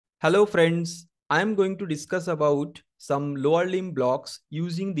Hello friends, I am going to discuss about some lower limb blocks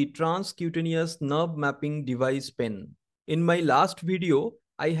using the transcutaneous nerve mapping device pen. In my last video,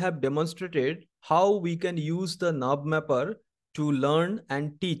 I have demonstrated how we can use the nerve mapper to learn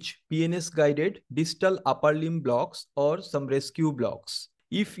and teach PNS guided distal upper limb blocks or some rescue blocks.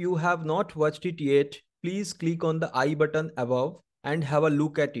 If you have not watched it yet, please click on the I button above and have a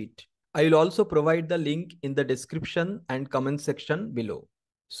look at it. I will also provide the link in the description and comment section below.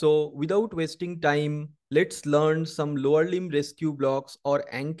 So without wasting time, let's learn some lower limb rescue blocks or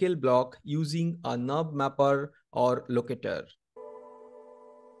ankle block using a nerve mapper or locator.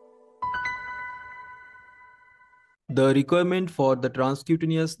 The requirement for the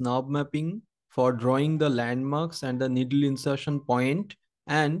transcutaneous nerve mapping for drawing the landmarks and the needle insertion point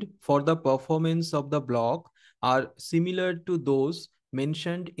and for the performance of the block are similar to those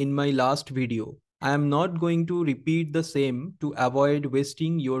mentioned in my last video. I am not going to repeat the same to avoid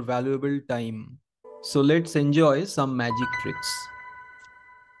wasting your valuable time. So let's enjoy some magic tricks.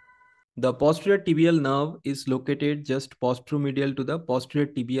 The posterior tibial nerve is located just posteromedial to the posterior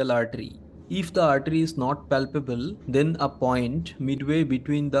tibial artery. If the artery is not palpable, then a point midway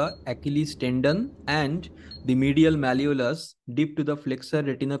between the Achilles tendon and the medial malleolus deep to the flexor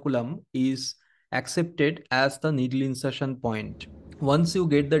retinaculum is accepted as the needle insertion point. Once you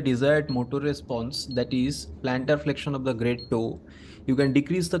get the desired motor response, that is plantar flexion of the great toe, you can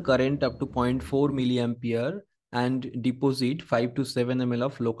decrease the current up to 0.4 milliampere and deposit 5 to 7 ml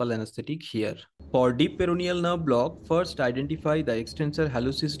of local anesthetic here. For deep peroneal nerve block, first identify the extensor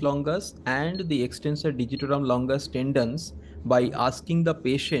hallucis longus and the extensor digitorum longus tendons by asking the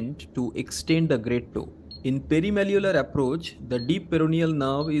patient to extend the great toe. In perimalleolar approach, the deep peroneal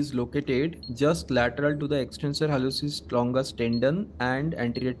nerve is located just lateral to the extensor hallucis longus tendon and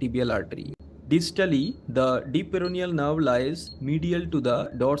anterior tibial artery. Distally, the deep peroneal nerve lies medial to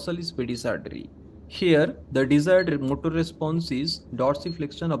the dorsalis pedis artery. Here, the desired motor response is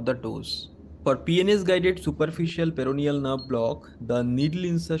dorsiflexion of the toes. For PNS guided superficial peroneal nerve block, the needle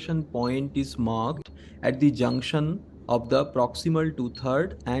insertion point is marked at the junction of the proximal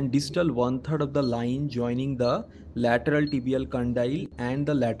 2/3 and distal 1/3 of the line joining the lateral tibial condyle and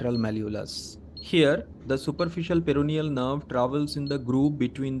the lateral malleolus. Here, the superficial peroneal nerve travels in the groove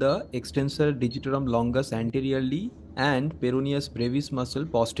between the extensor digitorum longus anteriorly and peroneus brevis muscle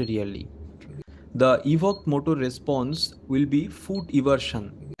posteriorly. The evoked motor response will be foot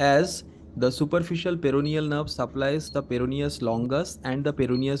eversion, as the superficial peroneal nerve supplies the peroneus longus and the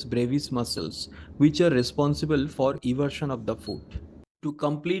peroneus brevis muscles, which are responsible for eversion of the foot. To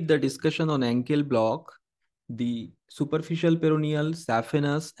complete the discussion on ankle block, the superficial peroneal,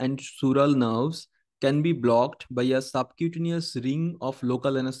 saphenous, and sural nerves can be blocked by a subcutaneous ring of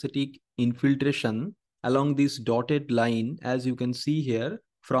local anesthetic infiltration along this dotted line, as you can see here,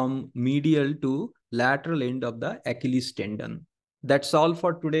 from medial to lateral end of the Achilles tendon. That's all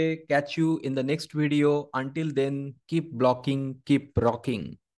for today. Catch you in the next video. Until then, keep blocking, keep rocking.